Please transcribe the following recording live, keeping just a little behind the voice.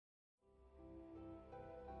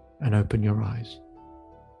and open your eyes.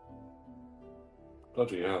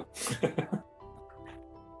 Bloody hell.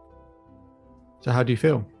 So how do you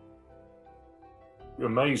feel? You're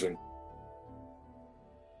amazing.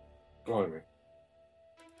 Blimey.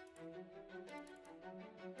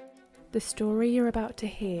 The story you're about to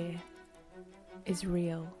hear is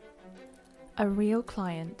real. A real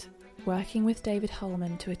client working with David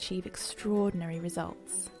Holman to achieve extraordinary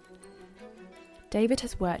results. David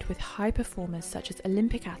has worked with high performers such as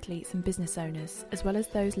Olympic athletes and business owners, as well as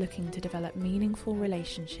those looking to develop meaningful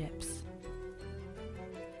relationships.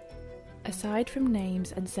 Aside from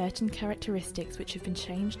names and certain characteristics which have been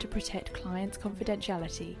changed to protect clients'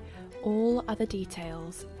 confidentiality, all other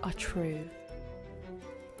details are true.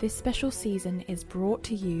 This special season is brought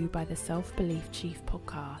to you by the Self-Belief Chief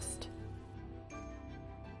podcast.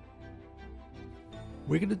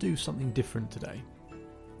 We're going to do something different today.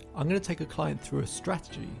 I'm going to take a client through a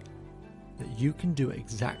strategy that you can do at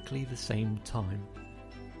exactly the same time.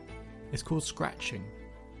 It's called scratching.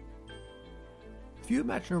 If you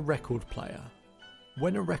imagine a record player,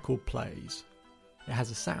 when a record plays, it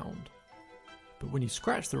has a sound. But when you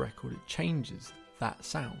scratch the record, it changes that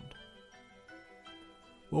sound.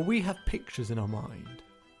 Well, we have pictures in our mind.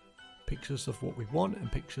 Pictures of what we want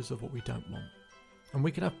and pictures of what we don't want. And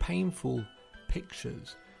we can have painful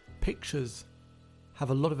pictures. Pictures have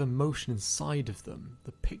a lot of emotion inside of them.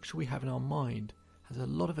 The picture we have in our mind has a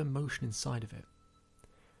lot of emotion inside of it.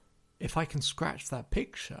 If I can scratch that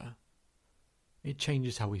picture, it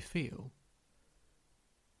changes how we feel.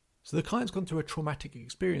 So the client's gone through a traumatic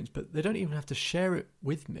experience, but they don't even have to share it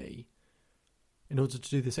with me in order to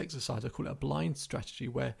do this exercise. I call it a blind strategy,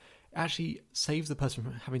 where it actually saves the person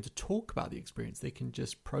from having to talk about the experience. They can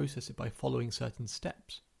just process it by following certain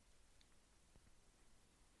steps.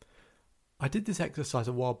 I did this exercise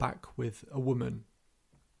a while back with a woman.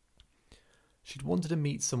 She'd wanted to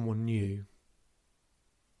meet someone new,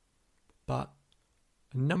 but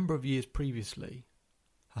a number of years previously,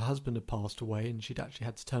 her husband had passed away and she'd actually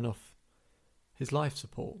had to turn off his life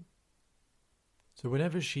support. So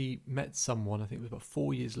whenever she met someone, I think it was about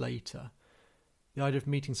 4 years later, the idea of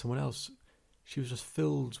meeting someone else, she was just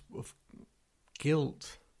filled with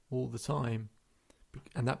guilt all the time.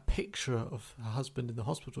 And that picture of her husband in the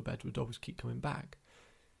hospital bed would always keep coming back.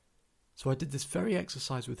 So I did this very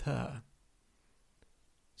exercise with her.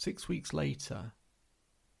 6 weeks later,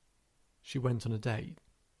 she went on a date.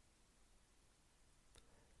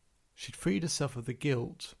 She'd freed herself of the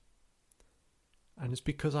guilt. And it's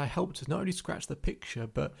because I helped her not only scratch the picture,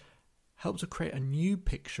 but helped her create a new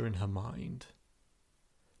picture in her mind.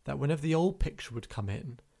 That whenever the old picture would come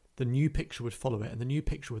in, the new picture would follow it, and the new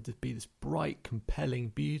picture would be this bright, compelling,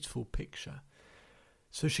 beautiful picture.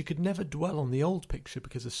 So she could never dwell on the old picture,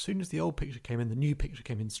 because as soon as the old picture came in, the new picture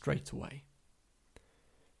came in straight away.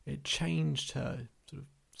 It changed her sort of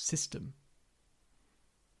system,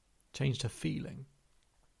 changed her feeling,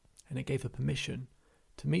 and it gave her permission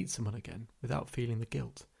to meet someone again without feeling the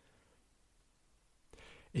guilt.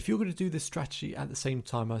 If you're going to do this strategy at the same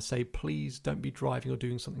time, I say please don't be driving or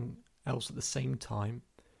doing something else at the same time.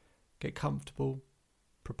 Get comfortable,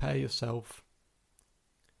 prepare yourself,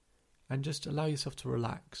 and just allow yourself to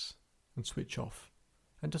relax and switch off,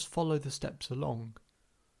 and just follow the steps along.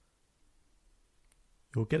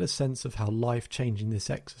 You'll get a sense of how life-changing this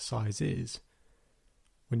exercise is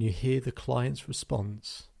when you hear the client's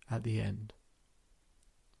response at the end.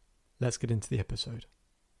 Let's get into the episode.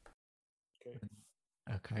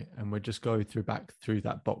 Okay, and we'll just go back through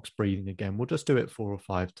that box breathing again. We'll just do it 4 or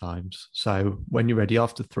 5 times. So when you're ready,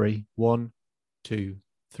 after 3, 1, 2,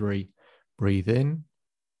 3, breathe in,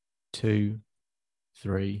 2,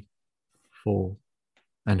 3, 4,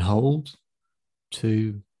 and hold,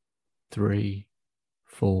 2, 3,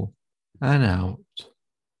 4, and out,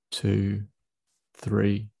 2,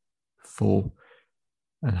 3, 4,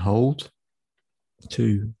 and hold,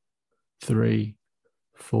 2, 3,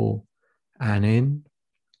 4, and in,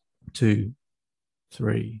 2,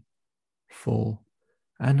 3, 4,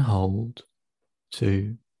 and hold,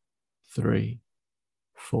 2, 3,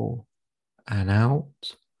 4, and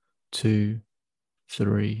out, 2,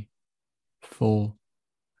 3, 4,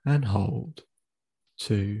 and hold,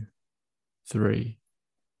 2, 3,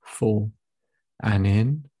 4, and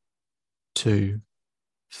in, 2,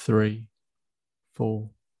 3, 4,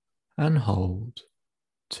 and hold,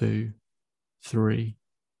 2, 3,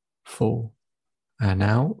 4, and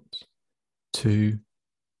out, 2,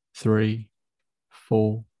 3,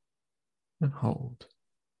 4, and hold,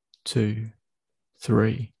 2,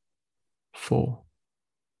 3, 4.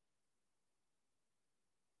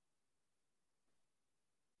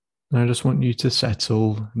 And I just want you to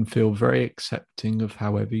settle and feel very accepting of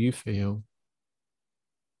however you feel.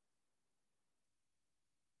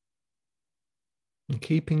 And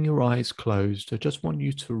keeping your eyes closed, I just want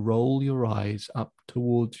you to roll your eyes up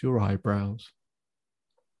towards your eyebrows.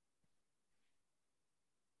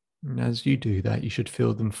 And as you do that, you should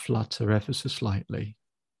feel them flutter ever so slightly.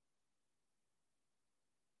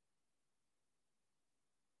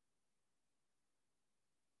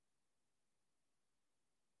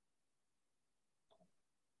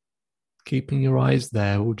 Keeping your eyes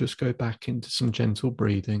there, we'll just go back into some gentle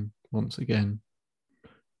breathing once again.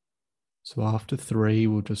 So after 3,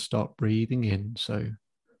 we'll just start breathing in. So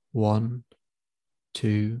 1,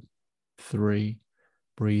 2, 3.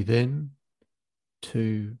 Breathe in.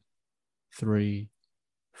 2, 3,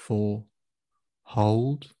 4.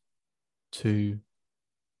 Hold. 2,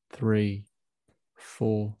 3,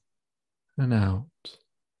 4. And out.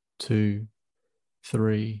 2,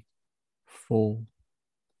 3, 4.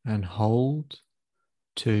 And hold.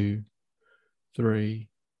 2, 3,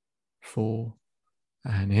 4.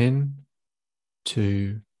 And in.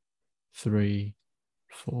 2, 3,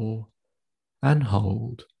 4. And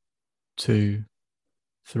hold. 2,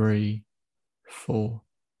 3, 4.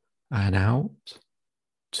 And out.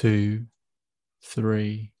 2,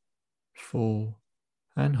 3, 4.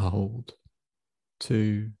 And hold.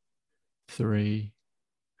 2, 3,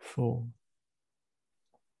 4.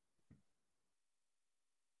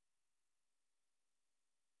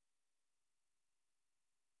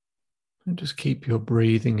 And just keep your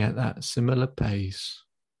breathing at that similar pace.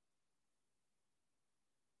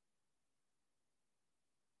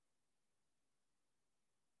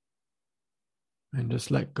 And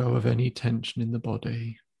just let go of any tension in the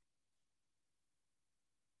body.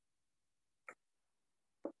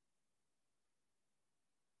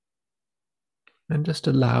 And just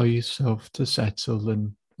allow yourself to settle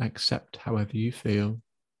and accept however you feel.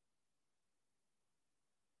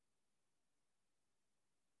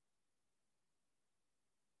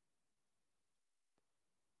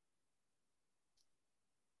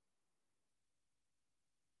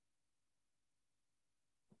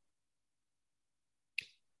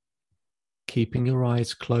 Keeping your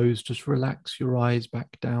eyes closed, just relax your eyes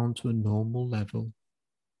back down to a normal level.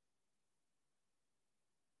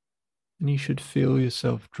 And you should feel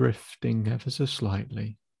yourself drifting ever so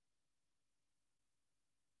slightly.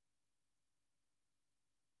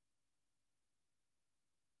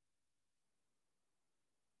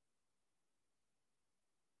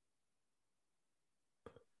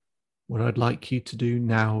 What I'd like you to do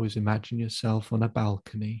now is imagine yourself on a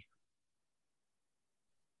balcony,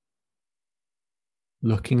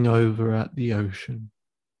 looking over at the ocean.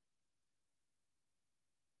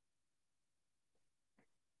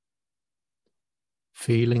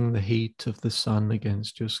 Feeling the heat of the sun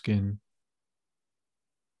against your skin.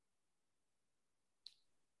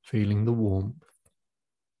 Feeling the warmth.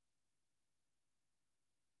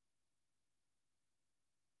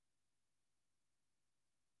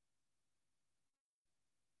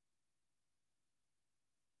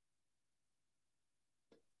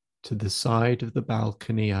 To the side of the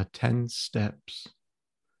balcony are 10 steps.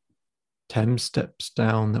 10 steps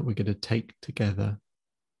down that we're going to take together.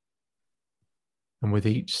 And with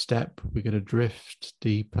each step, we're going to drift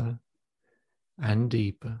deeper and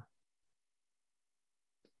deeper.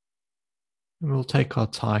 And we'll take our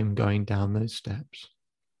time going down those steps.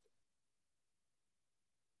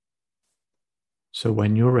 So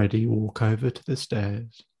when you're ready, walk over to the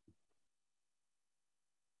stairs.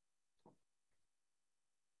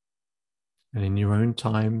 And in your own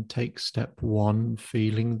time, take step 1,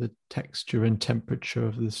 feeling the texture and temperature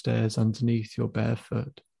of the stairs underneath your bare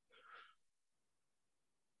foot.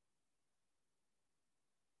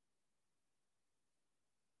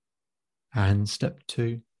 And step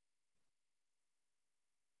 2.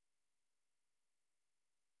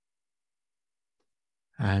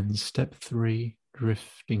 And step 3,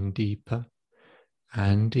 drifting deeper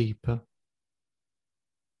and deeper.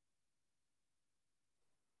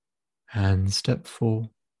 And step 4.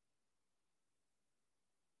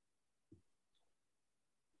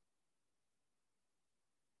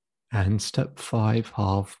 And step 5,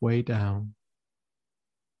 halfway down.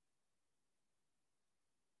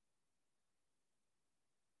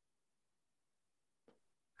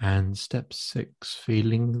 And step 6,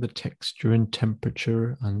 feeling the texture and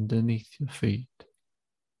temperature underneath your feet.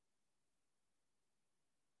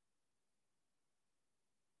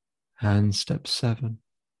 And step 7.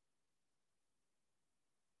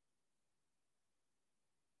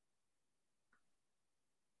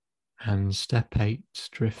 And step 8,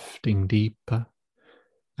 drifting deeper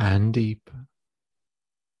and deeper.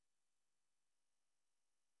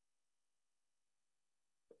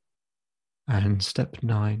 And step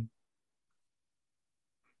 9.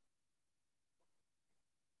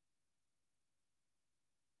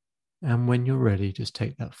 And when you're ready, just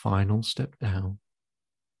take that final step down.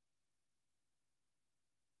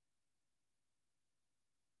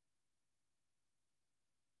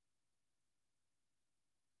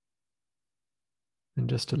 And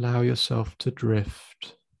just allow yourself to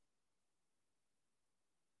drift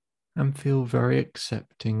and feel very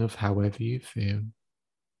accepting of however you feel.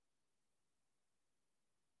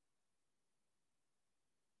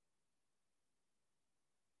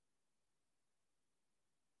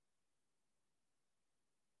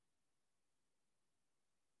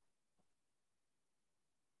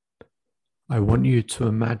 I want you to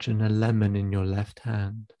imagine a lemon in your left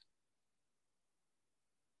hand.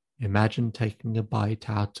 Imagine taking a bite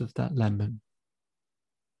out of that lemon.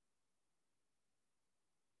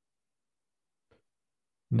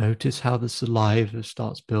 Notice how the saliva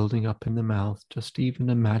starts building up in the mouth, just even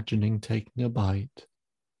imagining taking a bite.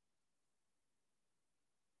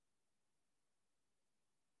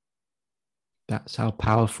 That's how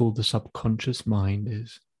powerful the subconscious mind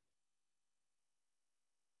is.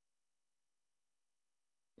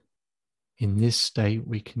 In this state,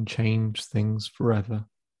 we can change things forever.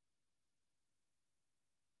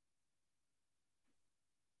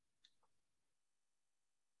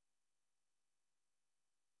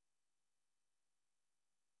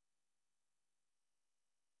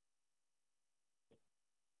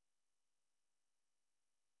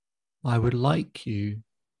 I would like you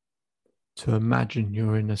to imagine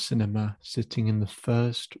you're in a cinema sitting in the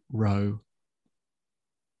first row.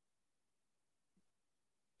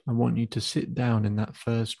 I want you to sit down in that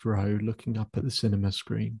first row looking up at the cinema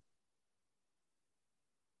screen.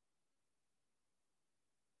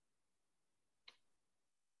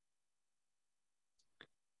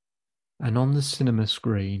 And on the cinema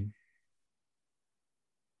screen,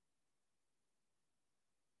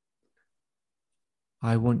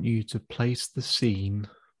 I want you to place the scene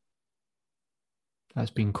that's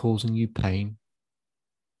been causing you pain,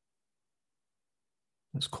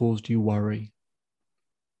 that's caused you worry,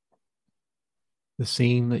 the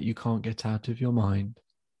scene that you can't get out of your mind.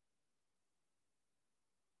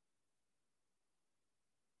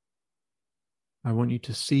 I want you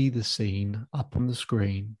to see the scene up on the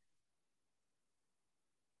screen.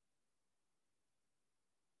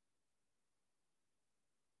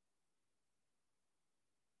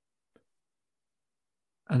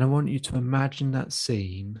 And I want you to imagine that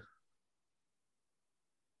scene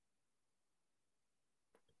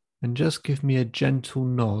and just give me a gentle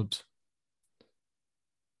nod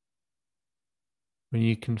when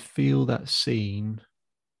you can feel that scene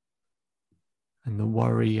and the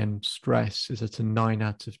worry and stress is at a 9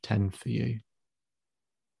 out of 10 for you.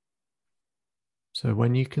 So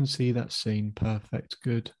when you can see that scene, perfect,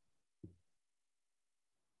 good.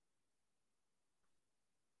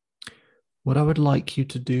 What I would like you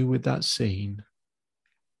to do with that scene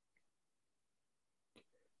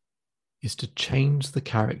is to change the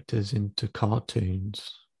characters into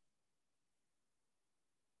cartoons.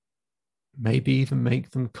 Maybe even make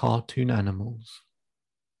them cartoon animals.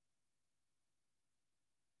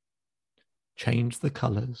 Change the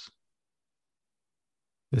colors.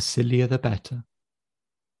 The sillier the better.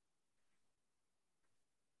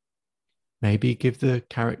 Maybe give the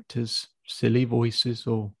characters silly voices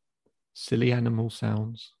or silly animal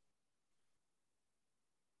sounds.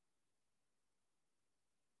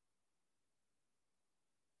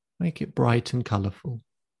 Make it bright and colourful.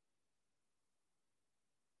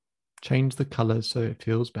 Change the colours so it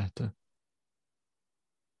feels better.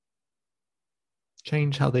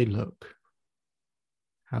 Change how they look,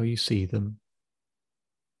 how you see them.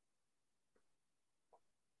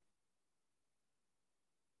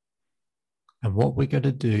 And what we're going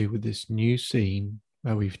to do with this new scene,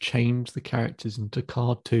 where we've changed the characters into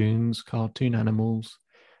cartoons, cartoon animals,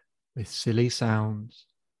 with silly sounds,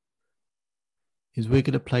 is we're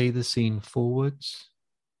going to play the scene forwards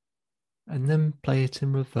and then play it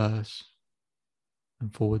in reverse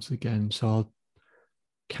and forwards again. So I'll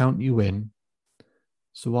count you in.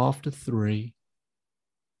 So after 3,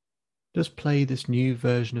 just play this new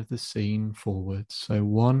version of the scene forwards. So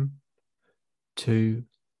 1, 2,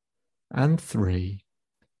 and 3.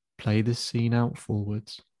 Play this scene out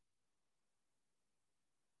forwards.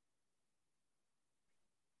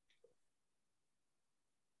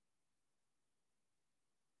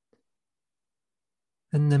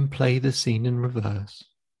 And then play the scene in reverse.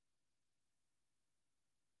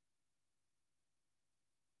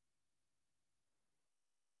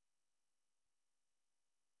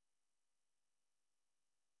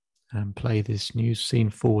 And play this new scene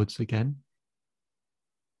forwards again.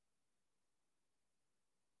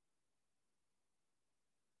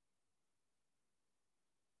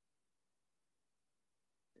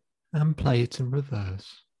 and play it in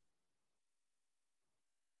reverse.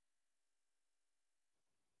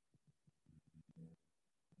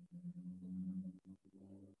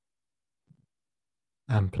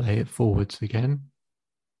 And play it forwards again.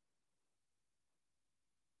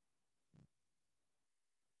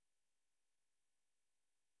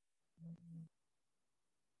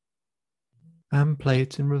 And play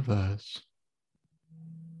it in reverse.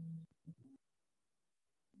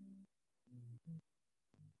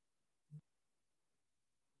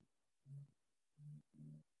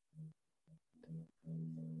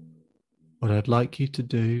 What I'd like you to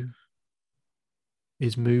do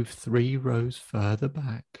is move 3 rows further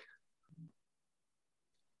back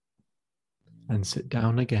and sit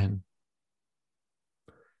down again.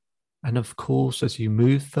 And of course, as you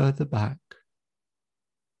move further back,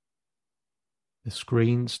 the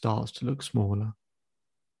screen starts to look smaller.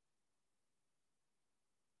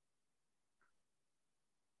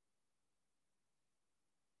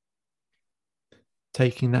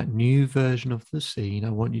 Taking that new version of the scene,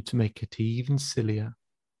 I want you to make it even sillier,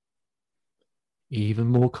 even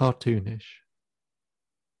more cartoonish,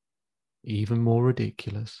 even more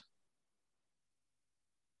ridiculous,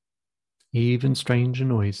 even stranger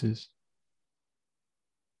noises.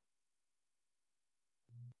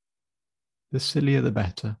 The sillier the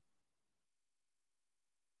better.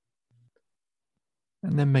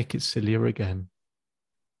 And then make it sillier again.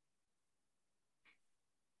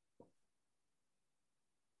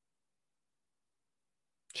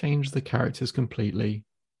 Change the characters completely,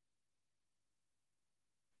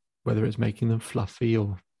 whether it's making them fluffy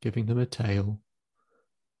or giving them a tail.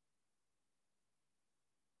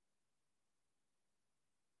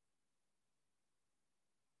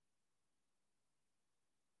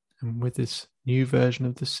 And with this new version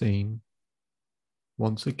of the scene,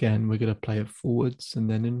 once again, we're going to play it forwards and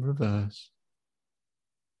then in reverse.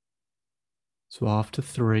 So after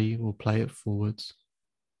 3, we'll play it forwards.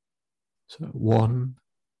 So 1,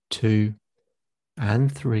 2,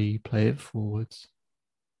 and 3, play it forwards.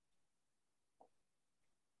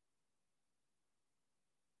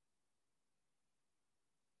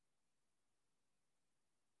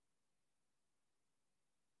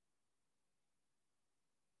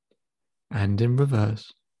 And in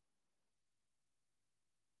reverse.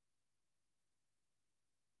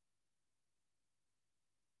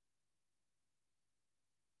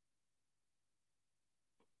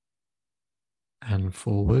 And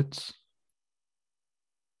forwards.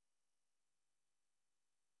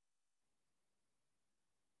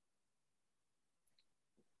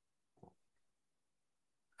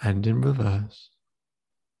 And in reverse.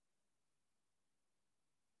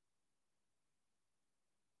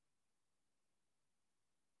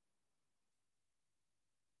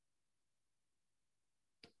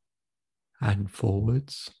 And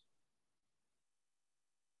forwards.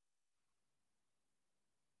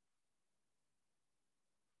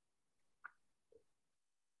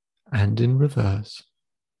 And in reverse.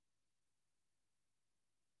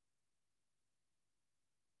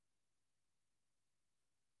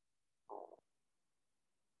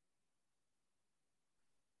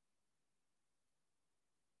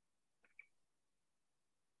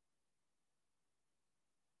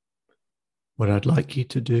 What I'd like you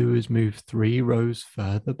to do is move 3 rows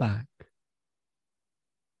further back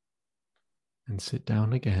and sit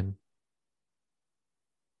down again.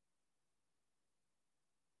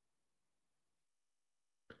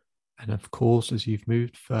 And of course, as you've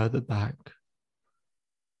moved further back,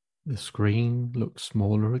 the screen looks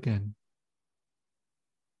smaller again.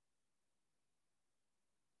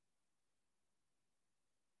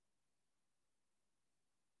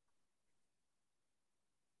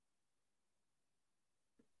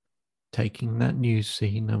 Taking that new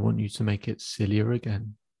scene, I want you to make it sillier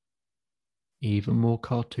again, even more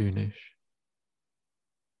cartoonish,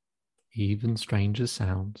 even stranger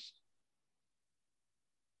sounds,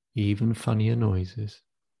 even funnier noises.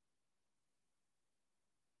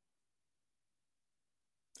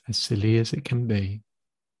 As silly as it can be.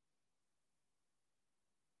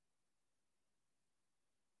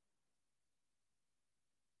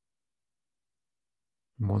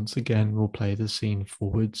 And once again, we'll play the scene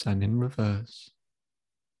forwards and in reverse.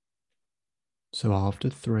 So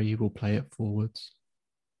after 3, we'll play it forwards.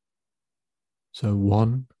 So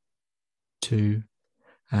 1, 2,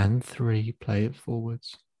 and 3, play it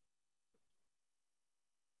forwards.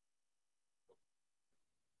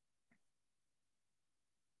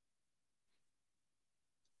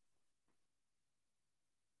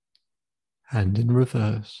 And in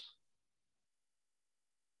reverse.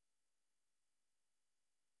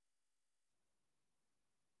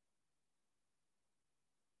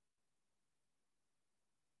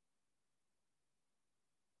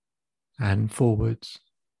 and forwards.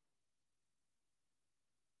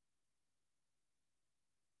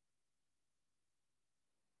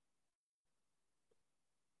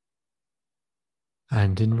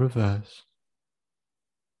 And in reverse.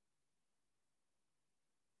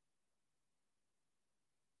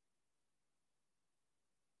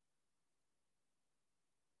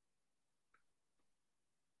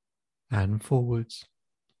 And forwards.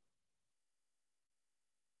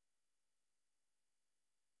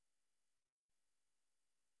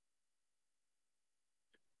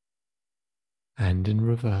 And in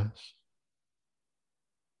reverse.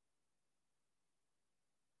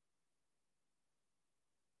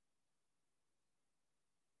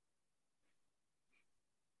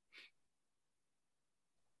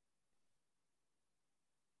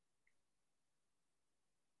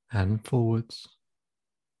 And forwards.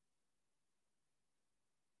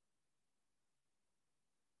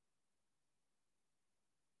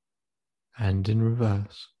 And in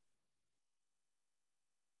reverse.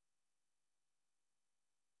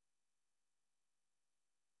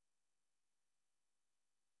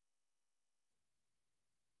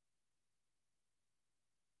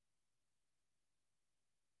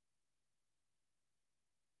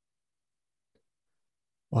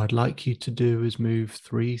 What I'd like you to do is move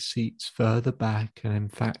 3 seats further back, and in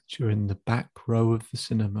fact, you're in the back row of the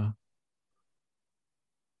cinema.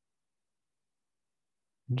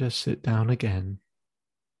 And just sit down again.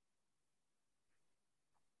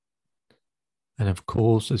 And of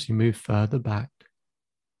course, as you move further back,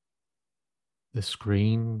 the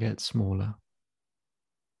screen gets smaller.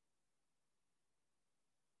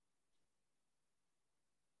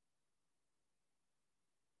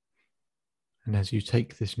 And as you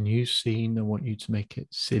take this new scene, I want you to make it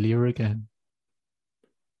sillier again.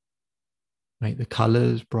 Make the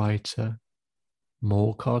colors brighter,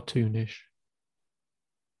 more cartoonish,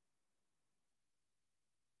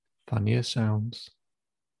 funnier sounds,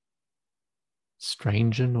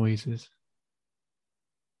 stranger noises,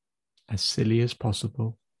 as silly as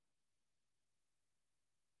possible.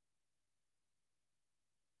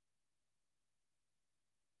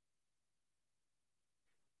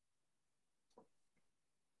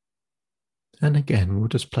 And again, we'll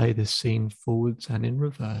just play this scene forwards and in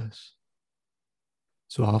reverse.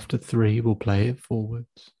 So after 3, we'll play it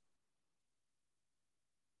forwards.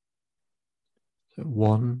 So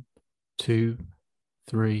 1, 2,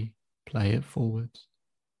 3, play it forwards.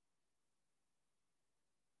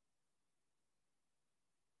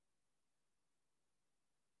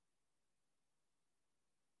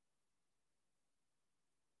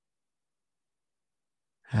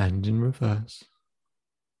 And in reverse.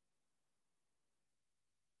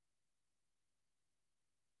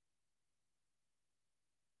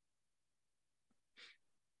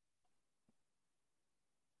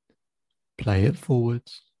 Play it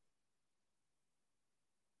forwards.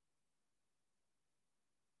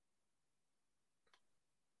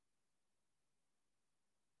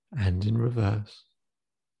 And in reverse.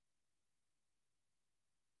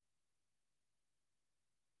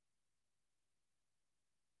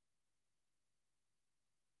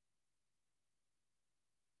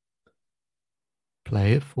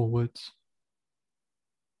 Play it forwards.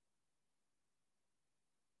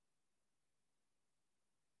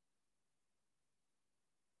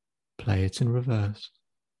 Play it in reverse.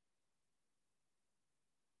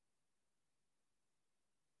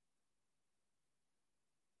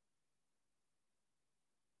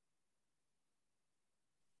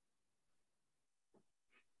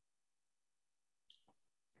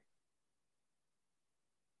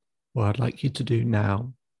 What I'd like you to do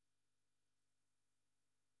now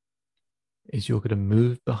is you're going to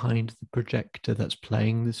move behind the projector that's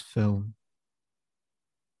playing this film.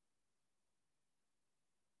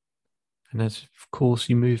 And as, of course,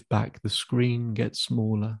 you move back, the screen gets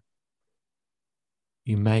smaller.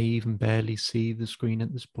 You may even barely see the screen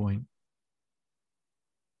at this point.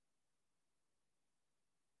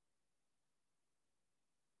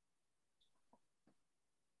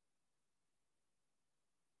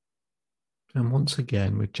 And once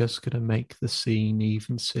again, we're just going to make the scene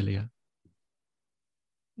even sillier,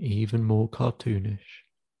 even more cartoonish,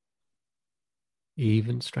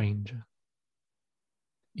 even stranger,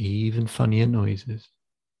 even funnier noises.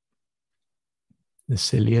 The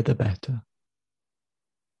sillier, the better.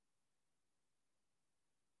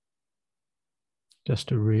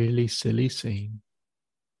 Just a really silly scene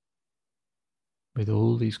with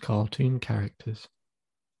all these cartoon characters.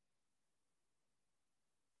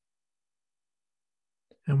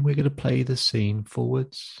 And we're going to play the scene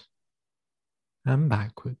forwards and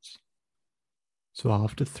backwards. So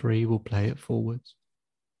after 3, we'll play it forwards.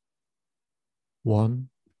 1,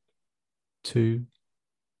 2,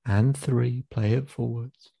 and 3. Play it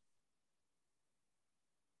forwards.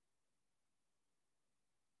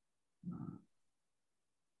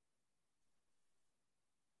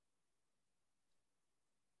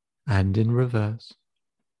 And in reverse.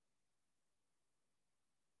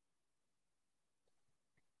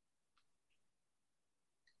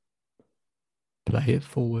 Play it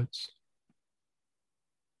forwards.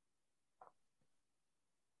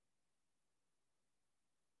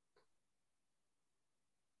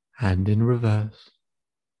 And in reverse.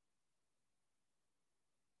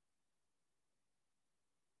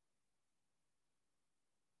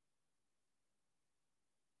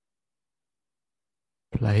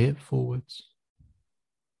 Play it forwards.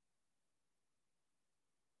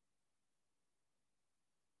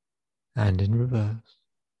 And in reverse.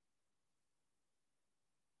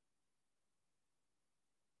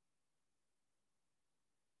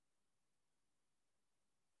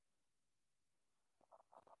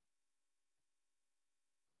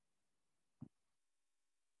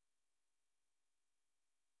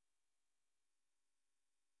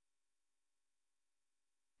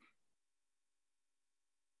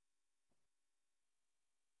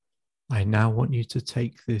 I now want you to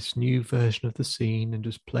take this new version of the scene and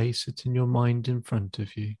just place it in your mind in front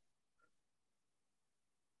of you.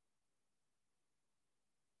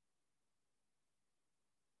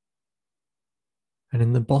 And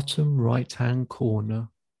in the bottom right-hand corner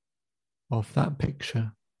of that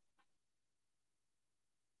picture,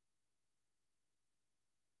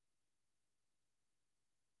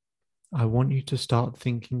 I want you to start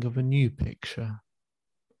thinking of a new picture,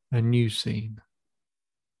 a new scene.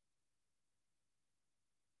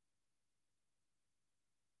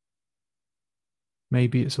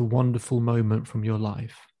 Maybe it's a wonderful moment from your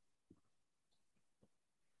life.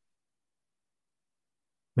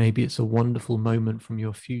 Maybe it's a wonderful moment from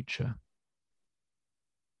your future.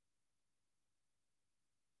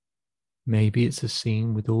 Maybe it's a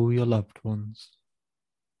scene with all your loved ones,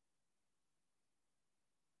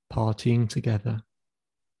 partying together,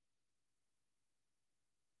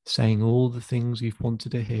 saying all the things you've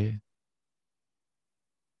wanted to hear.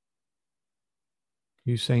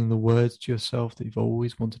 You saying the words to yourself that you've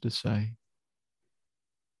always wanted to say.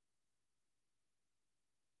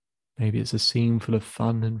 Maybe it's a scene full of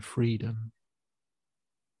fun and freedom.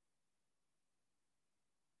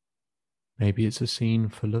 Maybe it's a scene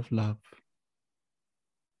full of love.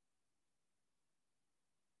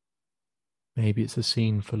 Maybe it's a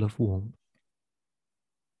scene full of warmth.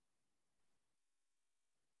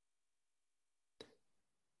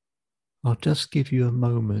 I'll just give you a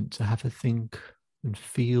moment to have a think and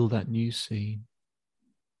feel that new scene.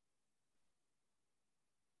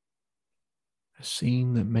 A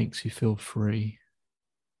scene that makes you feel free.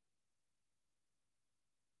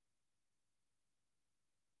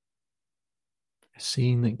 A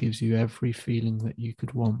scene that gives you every feeling that you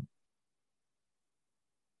could want.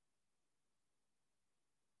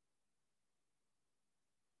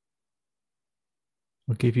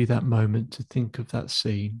 I'll give you that moment to think of that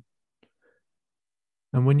scene.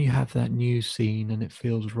 And when you have that new scene and it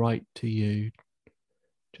feels right to you,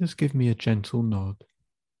 just give me a gentle nod.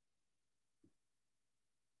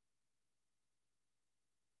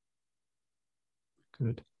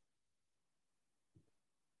 Good.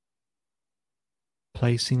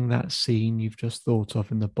 Placing that scene you've just thought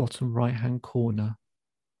of in the bottom right-hand corner.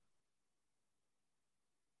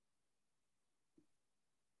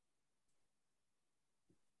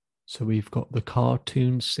 So we've got the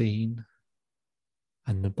cartoon scene,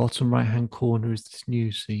 and the bottom right-hand corner is this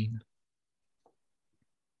new scene.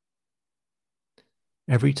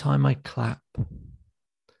 Every time I clap,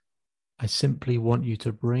 I simply want you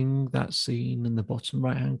to bring that scene in the bottom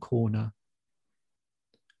right-hand corner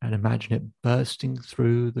and imagine it bursting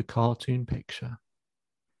through the cartoon picture.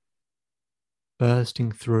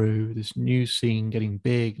 Bursting through this new scene, getting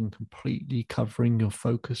big and completely covering your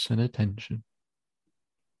focus and attention.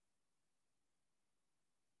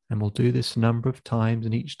 And we'll do this a number of times,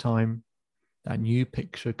 and each time that new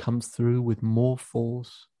picture comes through with more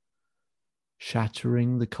force,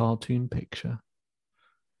 shattering the cartoon picture.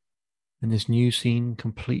 And this new scene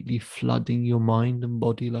completely flooding your mind and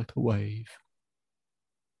body like a wave.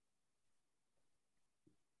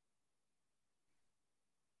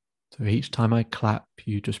 So each time I clap,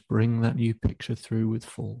 you just bring that new picture through with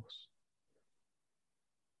force.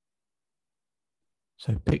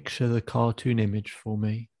 So picture the cartoon image for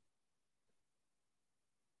me.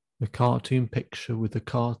 The cartoon picture with the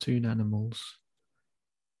cartoon animals,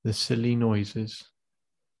 the silly noises,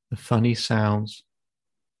 the funny sounds,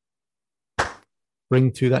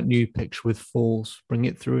 Bring through that new picture with force. Bring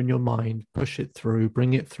it through in your mind. Push it through.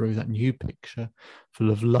 Bring it through that new picture full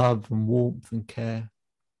of love and warmth and care.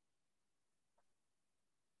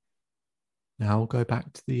 Now go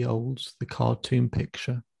back to the cartoon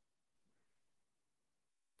picture.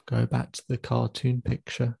 Go back to the cartoon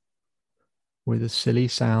picture with the silly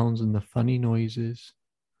sounds and the funny noises.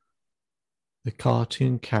 The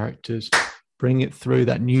cartoon characters. Bring it through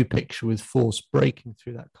that new picture with force, breaking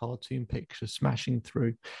through that cartoon picture, smashing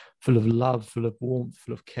through, full of love, full of warmth,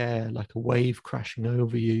 full of care, like a wave crashing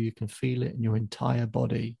over you. You can feel it in your entire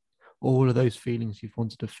body. All of those feelings you've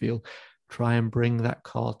wanted to feel. Try and bring that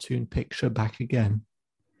cartoon picture back again.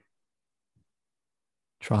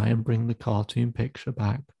 Try and bring the cartoon picture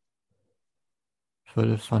back.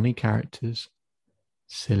 Full of funny characters,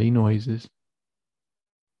 silly noises,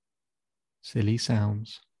 silly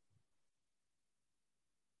sounds.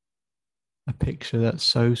 A picture that's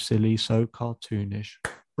so silly, so cartoonish.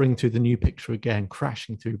 Bring through the new picture again,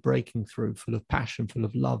 crashing through, breaking through, full of passion, full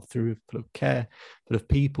of love, full of care, full of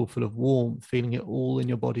people, full of warmth, feeling it all in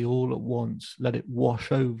your body all at once. Let it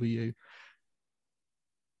wash over you.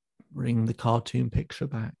 Bring the cartoon picture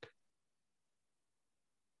back.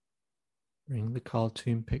 Bring the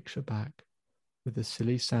cartoon picture back with the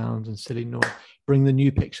silly sounds and silly noise. Bring the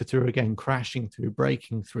new picture through again, crashing through,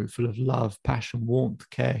 breaking through, full of love, passion, warmth,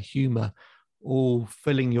 care, humor, all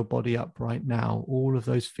filling your body up right now. All of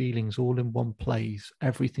those feelings all in one place,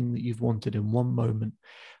 everything that you've wanted in one moment.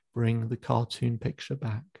 Bring the cartoon picture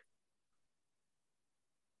back.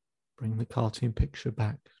 Bring the cartoon picture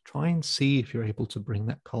back. Try and see if you're able to bring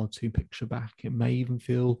that cartoon picture back. It may even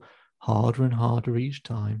feel harder and harder each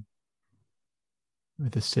time,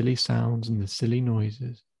 with the silly sounds and the silly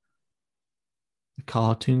noises, the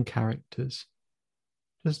cartoon characters,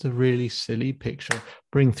 just a really silly picture.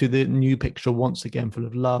 Bring through the new picture once again, full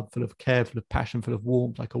of love, full of care, full of passion, full of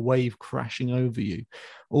warmth, like a wave crashing over you.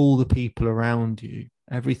 All the people around you,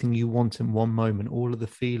 everything you want in one moment, all of the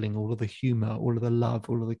feeling, all of the humor, all of the love,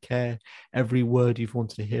 all of the care, every word you've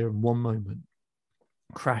wanted to hear in one moment,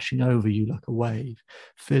 crashing over you like a wave,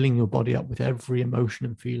 filling your body up with every emotion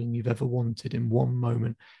and feeling you've ever wanted in one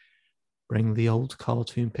moment. Bring the old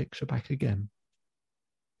cartoon picture back again.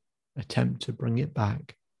 Attempt to bring it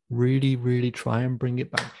back. Really, really try and bring it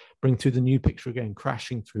back. Bring through the new picture again,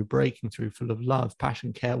 crashing through, breaking through, full of love,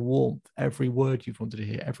 passion, care, warmth, every word you've wanted to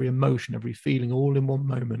hear, every emotion, every feeling, all in one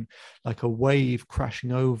moment, like a wave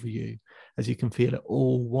crashing over you, as you can feel it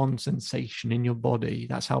all, one sensation in your body.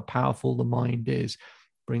 That's how powerful the mind is.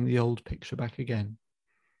 Bring the old picture back again.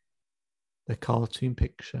 The cartoon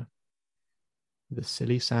picture, the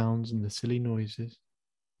silly sounds and the silly noises,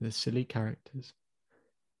 the silly characters.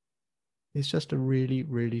 It's just a really,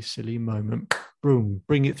 really silly moment. Boom,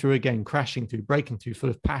 bring it through again, crashing through, breaking through, full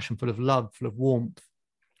of passion, full of love, full of warmth,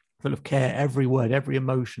 full of care, every word, every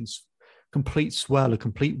emotion, complete swell, a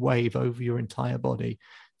complete wave over your entire body,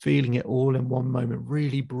 feeling it all in one moment.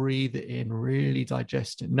 Really breathe it in, really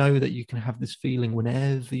digest it. Know that you can have this feeling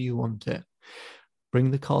whenever you want it. Bring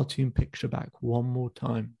the cartoon picture back one more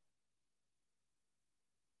time.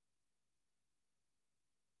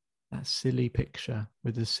 That silly picture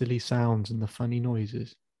with the silly sounds and the funny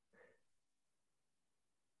noises.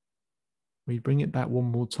 We bring it back one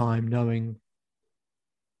more time, knowing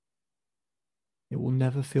it will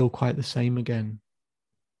never feel quite the same again.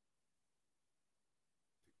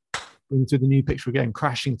 Bring through the new picture again,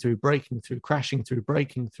 crashing through, breaking through, crashing through,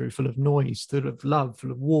 breaking through, full of noise, full of love,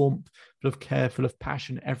 full of warmth, full of care, full of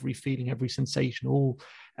passion, every feeling, every sensation,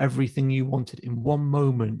 everything you wanted in one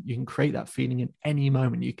moment. You can create that feeling in any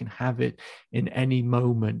moment. You can have it in any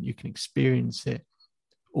moment. You can experience it.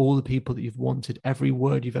 All the people that you've wanted, every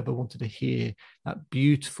word you've ever wanted to hear, that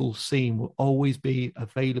beautiful scene will always be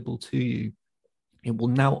available to you. It will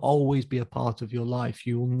now always be a part of your life.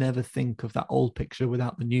 You will never think of that old picture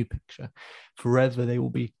without the new picture. Forever, they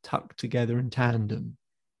will be tucked together in tandem.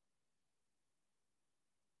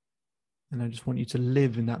 And I just want you to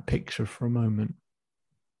live in that picture for a moment.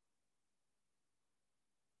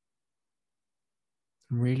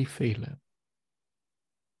 And really feel it.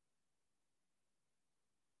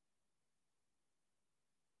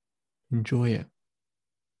 Enjoy it.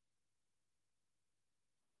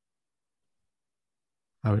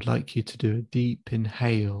 I would like you to do a deep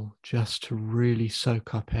inhale just to really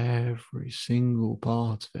soak up every single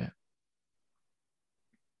part of it.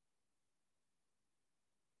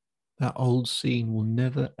 That old scene will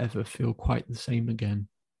never ever feel quite the same again.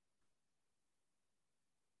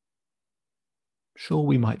 Sure,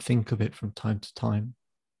 we might think of it from time to time,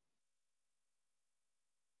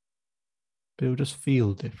 but it'll just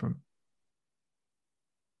feel different.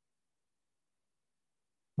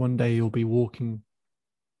 One day you'll be walking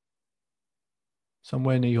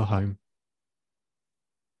somewhere near your home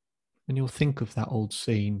and you'll think of that old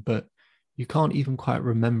scene, but you can't even quite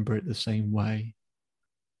remember it the same way.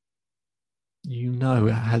 You know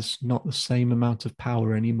it has not the same amount of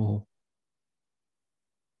power anymore.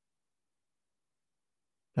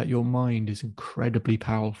 That your mind is incredibly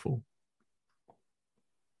powerful.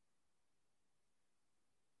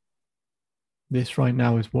 This right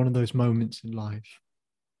now is one of those moments in life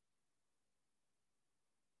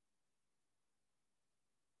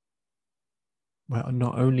where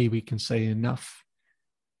not only we can say enough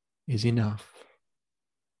is enough,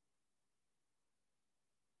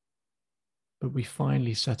 but we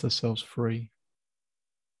finally set ourselves free.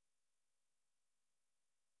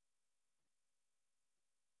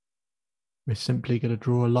 We're simply going to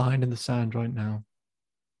draw a line in the sand right now.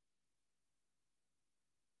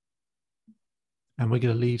 And we're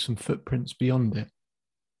going to leave some footprints beyond it.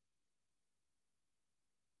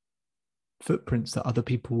 Footprints that other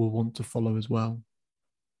people will want to follow as well.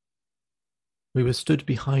 We were stood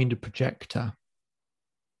behind a projector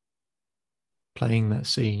playing that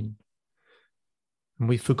scene. And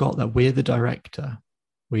we forgot that we're the director.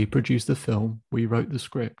 We produced the film. We wrote the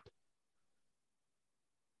script.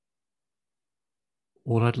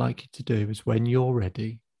 All I'd like you to do is, when you're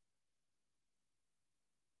ready,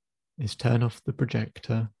 is turn off the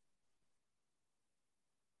projector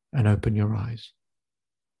and open your eyes.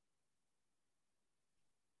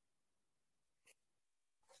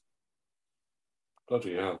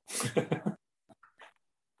 Bloody hell.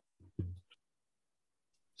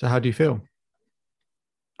 So how do you feel?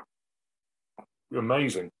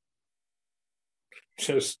 Amazing.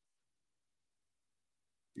 Just,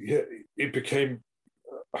 yeah, it became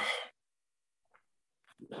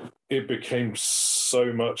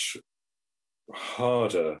so much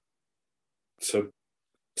harder to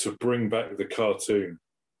bring back the cartoon,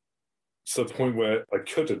 to the point where I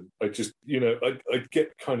couldn't. I just, I'd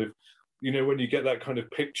get kind of, when you get that kind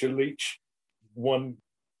of picture leech, one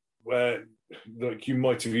where like you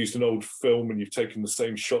might have used an old film and you've taken the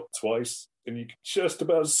same shot twice and you can just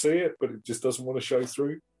about see it, but it just doesn't want to show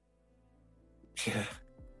through. Yeah.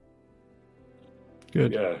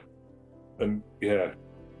 Good. Yeah. And yeah.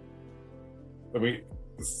 I mean,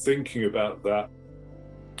 thinking about that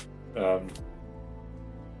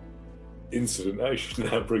incident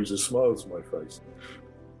actually now brings a smile to my face.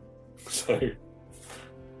 So,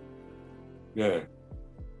 yeah.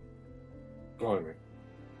 Blimey.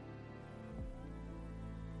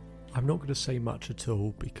 I'm not going to say much at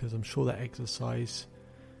all because I'm sure that exercise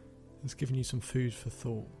has given you some food for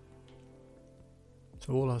thought.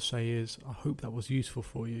 So all I'll say is, I hope that was useful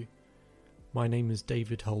for you. My name is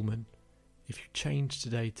David Holman. If you change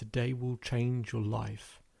today, today will change your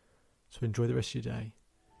life. So enjoy the rest of your day.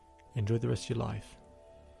 Enjoy the rest of your life.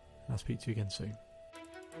 And I'll speak to you again soon.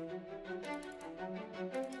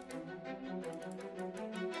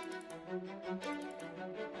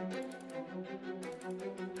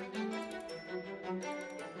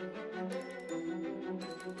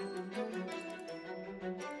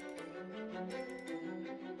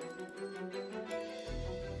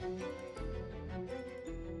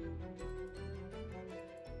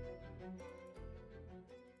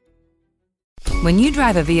 When you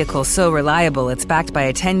drive a vehicle so reliable it's backed by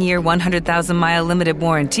a 10-year, 100,000-mile limited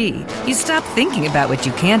warranty, you stop thinking about what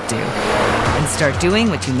you can't do and start doing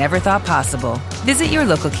what you never thought possible. Visit your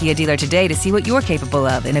local Kia dealer today to see what you're capable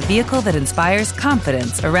of in a vehicle that inspires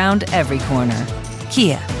confidence around every corner.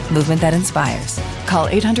 Kia, movement that inspires. Call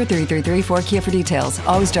 800-333-4KIA for details.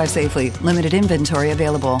 Always drive safely. Limited inventory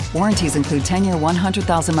available. Warranties include 10-year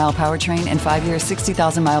 100,000-mile powertrain and 5-year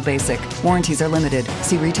 60,000-mile basic. Warranties are limited.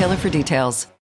 See retailer for details.